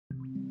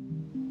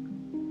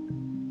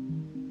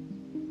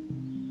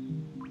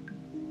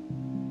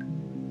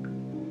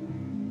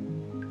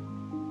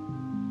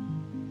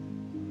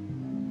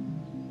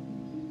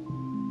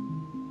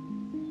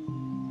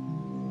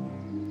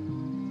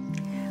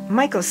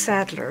Michael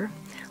Sattler,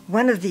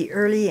 one of the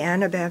early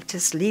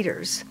Anabaptist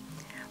leaders,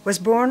 was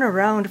born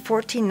around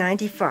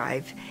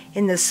 1495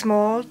 in the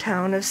small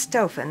town of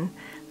Staufen,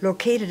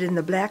 located in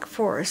the Black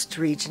Forest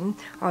region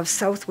of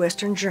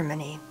southwestern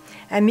Germany,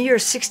 a mere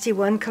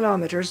 61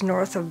 kilometers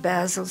north of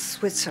Basel,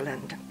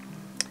 Switzerland.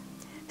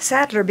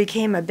 Sattler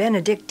became a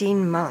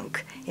Benedictine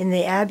monk in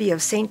the abbey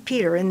of St.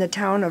 Peter in the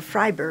town of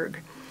Freiburg,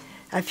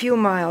 a few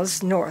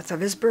miles north of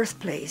his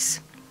birthplace,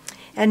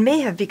 and may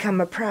have become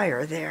a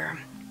prior there.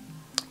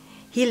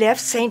 He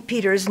left St.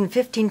 Peter's in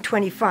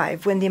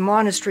 1525 when the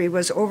monastery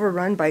was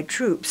overrun by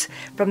troops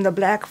from the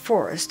Black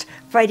Forest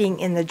fighting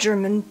in the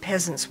German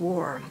Peasants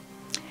War.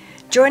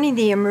 Joining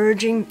the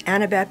emerging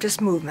Anabaptist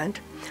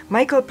movement,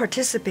 Michael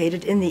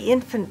participated in the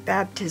infant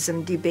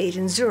baptism debate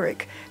in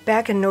Zurich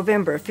back in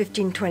November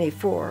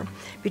 1524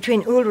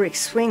 between Ulrich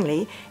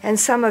Zwingli and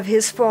some of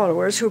his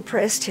followers who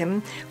pressed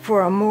him for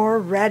a more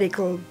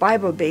radical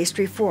Bible-based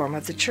reform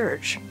of the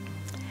church.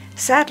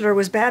 Sattler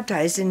was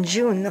baptized in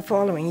June the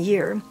following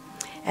year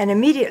and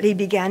immediately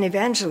began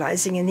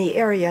evangelizing in the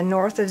area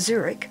north of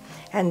Zurich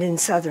and in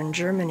southern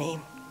Germany.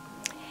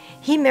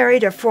 He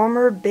married a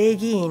former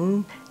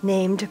Beguine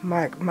named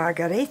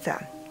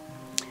Margaretha.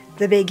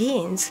 The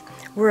Beguines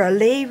were a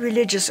lay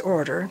religious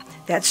order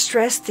that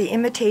stressed the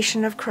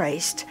imitation of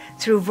Christ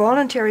through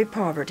voluntary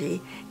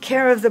poverty,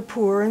 care of the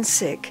poor and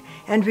sick,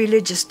 and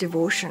religious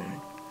devotion.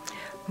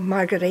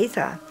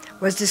 Margaretha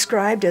was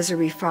described as a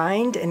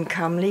refined and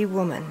comely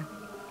woman.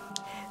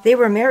 They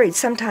were married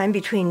sometime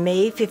between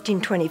May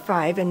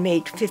 1525 and May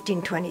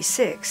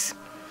 1526.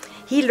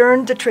 He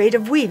learned the trade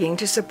of weaving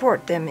to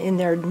support them in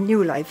their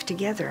new life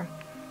together.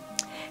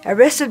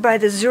 Arrested by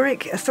the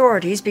Zurich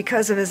authorities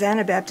because of his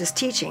Anabaptist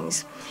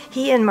teachings,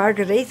 he and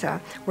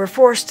Margaretha were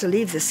forced to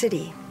leave the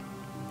city.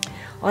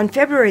 On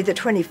February the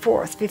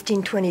 24th,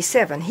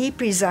 1527, he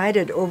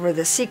presided over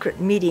the secret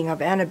meeting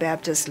of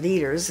Anabaptist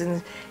leaders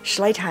in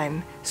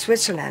Schleitheim,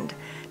 Switzerland,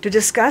 to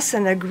discuss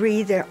and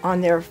agree on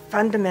their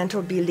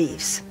fundamental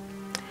beliefs.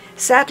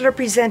 Sattler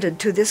presented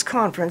to this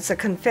conference a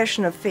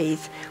confession of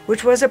faith,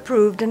 which was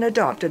approved and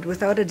adopted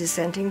without a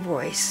dissenting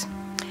voice.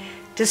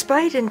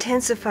 Despite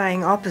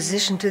intensifying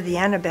opposition to the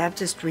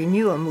Anabaptist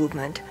renewal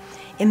movement,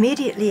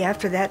 immediately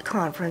after that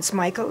conference,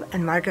 Michael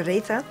and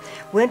Margaretha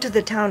went to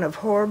the town of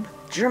Horb,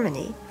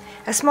 Germany,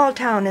 a small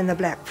town in the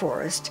Black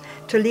Forest,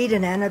 to lead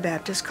an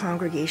Anabaptist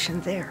congregation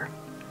there.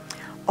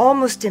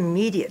 Almost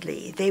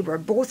immediately, they were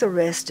both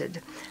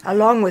arrested,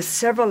 along with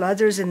several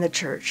others in the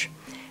church,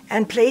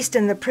 and placed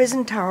in the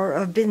prison tower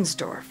of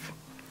Binsdorf.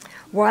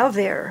 While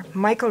there,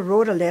 Michael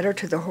wrote a letter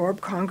to the Horb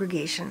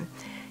congregation,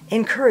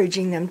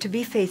 encouraging them to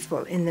be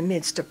faithful in the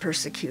midst of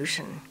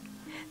persecution.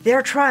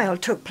 Their trial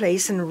took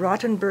place in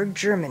Rottenburg,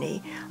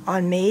 Germany,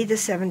 on May the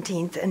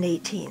 17th and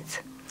 18th.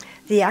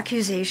 The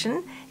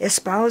accusation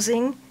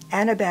espousing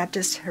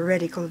Anabaptist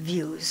heretical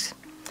views.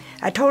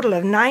 A total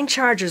of 9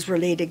 charges were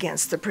laid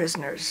against the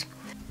prisoners.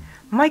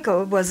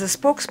 Michael was a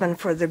spokesman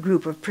for the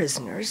group of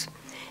prisoners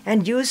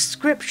and used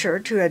scripture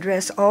to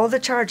address all the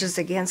charges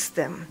against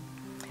them.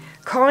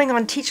 Calling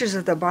on teachers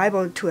of the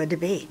Bible to a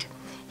debate,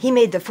 he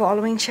made the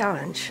following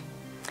challenge: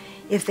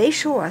 if they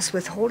show us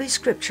with Holy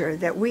Scripture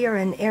that we are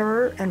in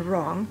error and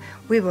wrong,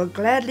 we will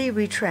gladly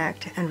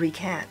retract and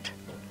recant.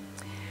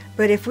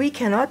 But if we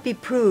cannot be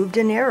proved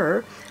in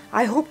error,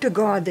 I hope to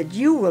God that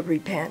you will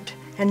repent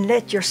and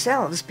let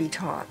yourselves be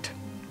taught.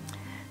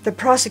 The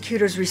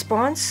prosecutor's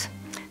response: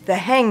 the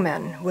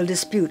hangman will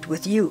dispute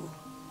with you.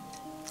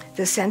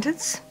 The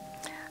sentence: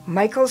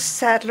 Michael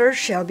Sattler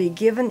shall be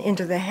given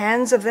into the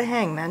hands of the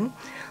hangman,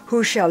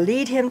 who shall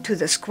lead him to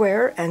the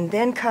square and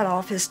then cut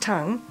off his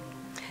tongue,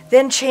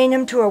 then chain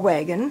him to a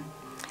wagon,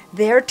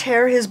 there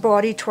tear his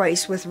body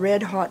twice with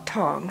red-hot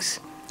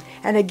tongs,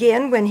 and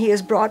again when he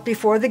is brought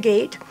before the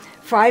gate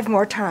 5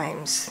 more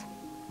times.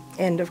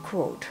 End of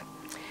quote.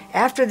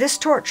 After this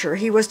torture,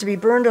 he was to be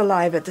burned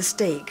alive at the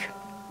stake.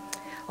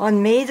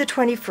 On May the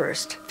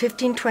 21st,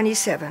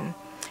 1527,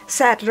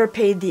 Sattler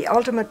paid the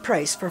ultimate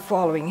price for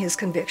following his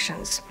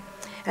convictions.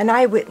 An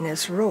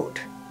eyewitness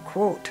wrote,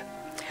 quote,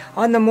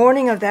 on the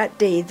morning of that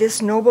day,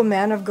 this noble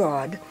man of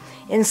God,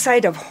 in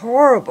sight of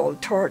horrible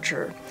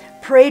torture,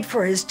 prayed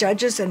for his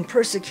judges and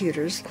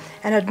persecutors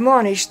and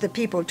admonished the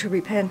people to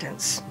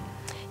repentance.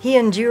 He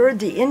endured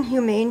the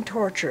inhumane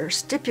torture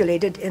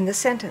stipulated in the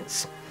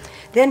sentence.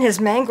 Then his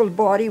mangled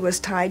body was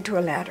tied to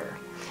a ladder.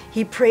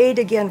 He prayed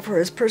again for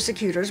his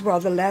persecutors while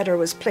the ladder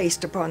was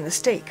placed upon the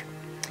stake.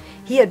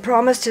 He had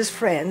promised his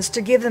friends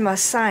to give them a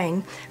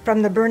sign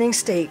from the burning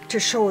stake to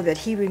show that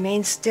he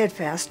remained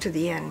steadfast to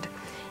the end,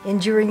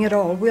 enduring it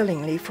all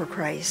willingly for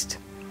Christ.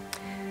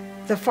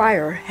 The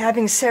fire,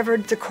 having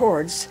severed the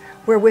cords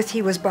wherewith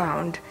he was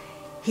bound,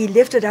 he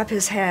lifted up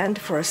his hand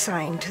for a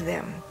sign to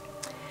them.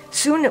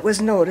 Soon it was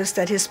noticed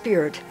that his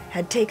spirit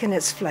had taken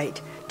its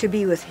flight to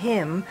be with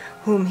him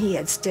whom he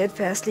had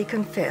steadfastly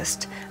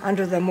confessed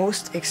under the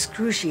most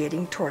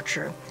excruciating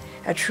torture,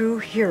 a true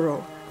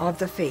hero of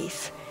the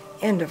faith.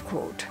 End of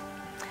quote.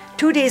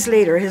 2 days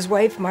later, his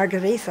wife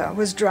Margaretha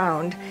was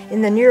drowned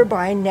in the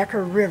nearby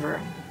Neckar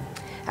River.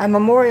 A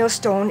memorial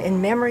stone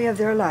in memory of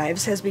their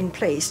lives has been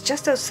placed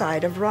just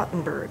outside of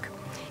Rottenburg.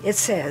 It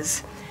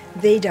says,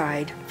 "They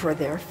died for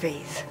their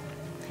faith."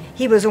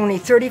 He was only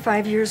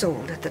 35 years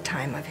old at the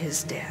time of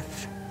his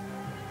death.